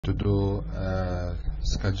to do a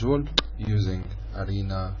schedule using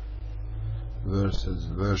Arena versus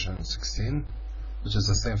version 16, which is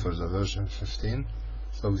the same for the version 15.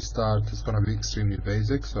 So we start, it's going to be extremely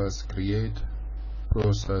basic. So let's create,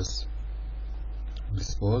 process,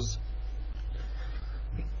 dispose.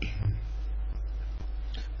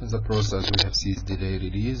 In the process we have seize, delay,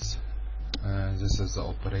 release, and this is the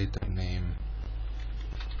operator name.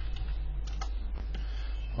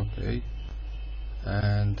 Okay,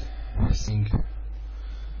 and I think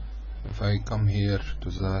if I come here to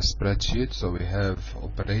the spreadsheet, so we have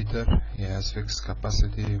operator, he has fixed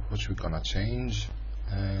capacity which we're gonna change,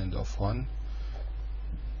 and of 1,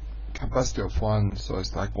 capacity of 1, so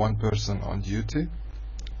it's like 1 person on duty.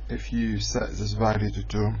 If you set this value to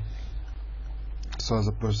 2, so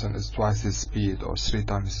the person is twice his speed or 3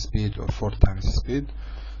 times his speed or 4 times his speed,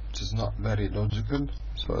 which is not very logical,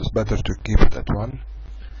 so it's better to keep it at 1.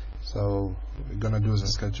 So we're gonna do the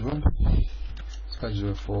schedule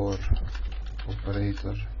for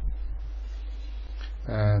operator,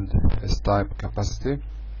 and its type capacity,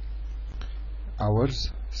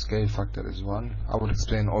 hours, scale factor is 1. I will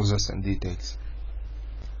explain all this in details.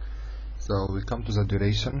 So we come to the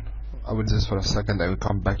duration. I will do this for a second, I will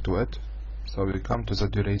come back to it. So we come to the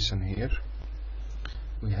duration here.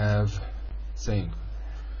 We have saying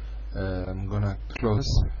I'm gonna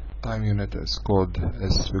close. Time unit is called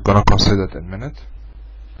we're gonna consider it in minute.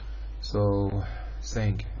 So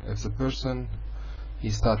saying if the person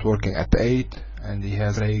he start working at 8 and he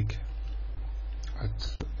has break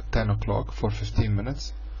at 10 o'clock for 15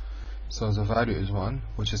 minutes, so the value is 1,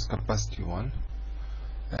 which is capacity 1,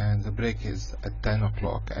 and the break is at 10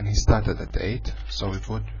 o'clock and he started at 8, so we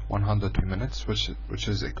put 102 minutes, which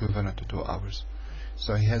is equivalent to 2 hours.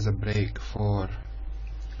 So he has a break for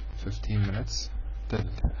 15 minutes till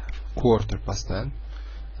 10:15,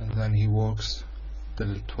 and then he works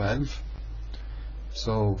till 12.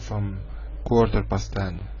 So from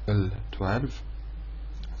 10:15 till 12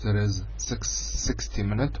 there is 60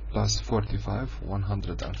 minutes plus 45,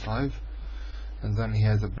 105, and then he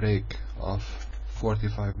has a break of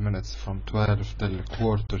 45 minutes from 12 till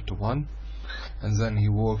 12:45, and then he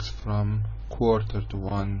works from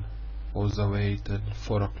 12:45 all the way till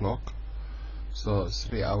 4 o'clock. So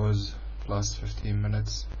 3 hours plus 15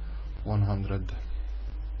 minutes,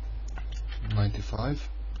 195.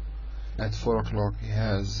 At 4 o'clock he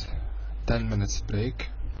has 10 minutes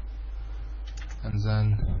break, and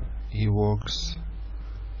then he works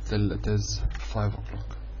till it is 5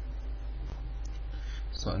 o'clock.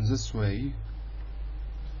 So in this way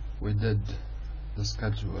we did the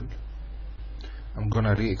schedule. I'm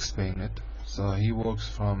gonna re-explain it. So he works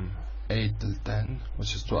from 8 till 10,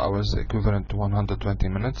 which is 2 hours, equivalent to 120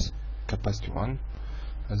 minutes, capacity 1,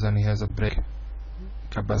 and then he has a break,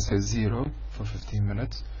 capacity 0 for 15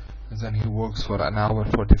 minutes, and then he works for an hour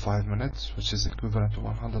 45 minutes, which is equivalent to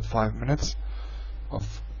 105 minutes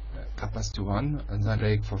of capacity 1, and then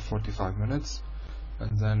break for 45 minutes,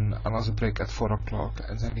 and then another break at 4 o'clock,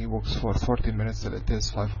 and then he works for 40 minutes till it is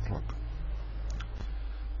 5 o'clock.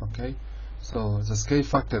 Okay, so the scale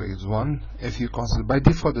factor is 1. If you consider, by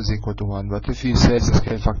default is equal to 1, but if you say the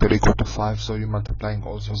scale factor equal to 5, so you're multiplying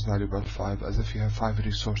all those values by 5, as if you have 5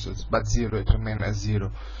 resources, but 0 it remains as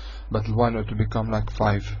 0, but 1 it will become like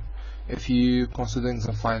 5. If you considering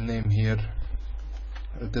the file name here,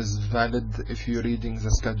 it is valid if you're reading the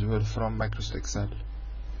schedule from Microsoft Excel.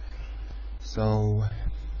 So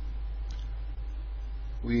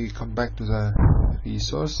we come back to the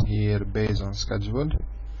resource here based on schedule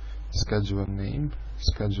name,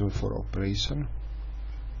 schedule for operation.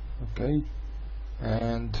 Okay,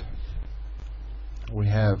 and we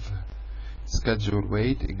have schedule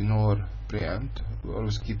wait, ignore, preempt. We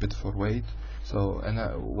always keep it for wait. So and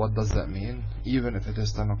what does that mean? Even if it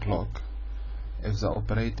is 10 o'clock, if the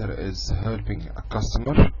operator is helping a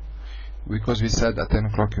customer, because we said at 10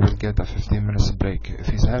 o'clock he will get a 15 minutes break. If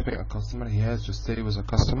he's helping a customer, he has to stay with the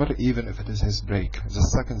customer even if it is his break. The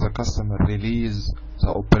second the customer release the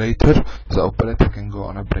operator can go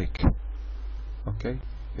on a break. Okay,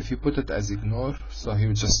 if you put it as ignore, so he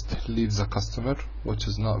will just leave the customer, which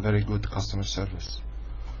is not very good customer service.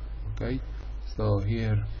 Okay, so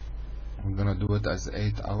here I'm gonna do it as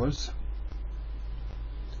 8 hours.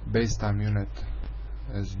 Base time unit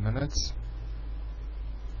is minutes.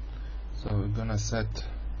 So we're gonna set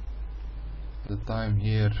the time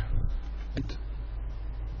here,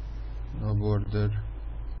 no border,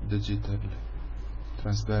 digital,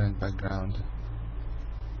 transparent background.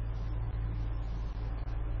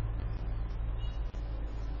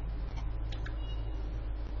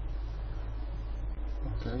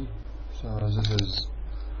 Okay, so this is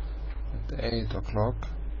at 8 o'clock.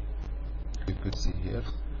 you could see here.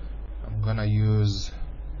 I'm gonna use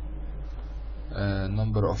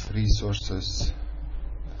number of resources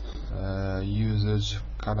usage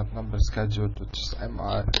current number scheduled, which is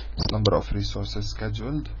MR, number of resources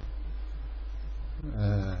scheduled,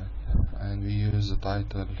 and we use the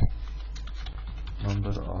title number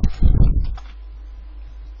of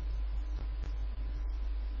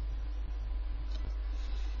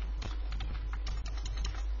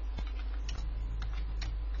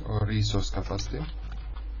or resource capacity.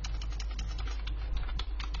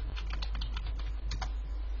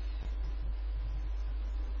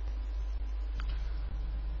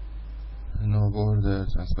 No border,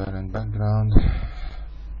 transparent background.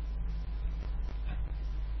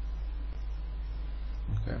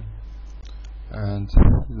 Okay, and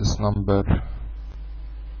this number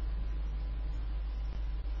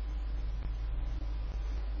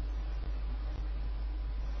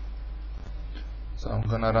so I'm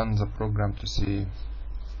gonna run the program to see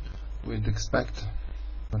we'd expect.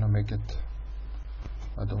 I'm gonna make it,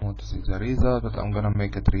 I don't want to see the result, but I'm gonna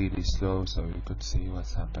make it really slow so you could see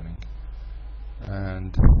what's happening.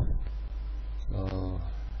 And so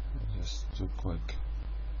just too quick.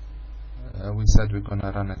 We said we're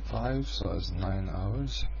gonna run at 5, so it's 9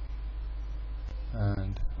 hours,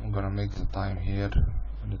 and I'm gonna make the time here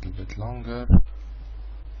a little bit longer.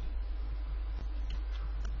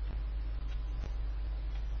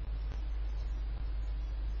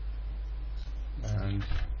 And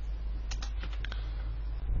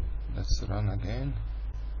let's run again.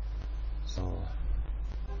 So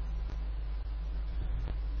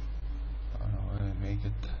I make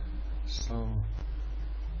it so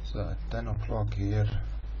at 10 o'clock here,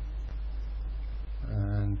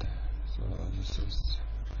 and so this is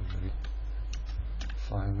every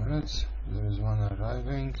 5 minutes there is one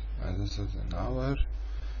arriving, and this is an hour,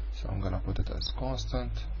 so I'm gonna put it as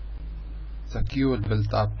constant. The queue will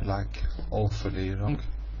build up like awfully long,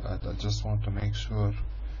 but I just want to make sure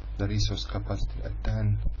the resource capacity at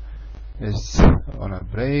 10 is on a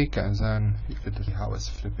break, and then you could see how it's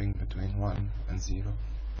flipping between 1 and 0.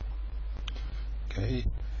 Okay,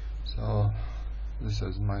 so this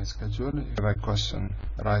is my schedule. If you have a question,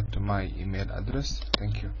 write to my email address.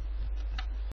 Thank you.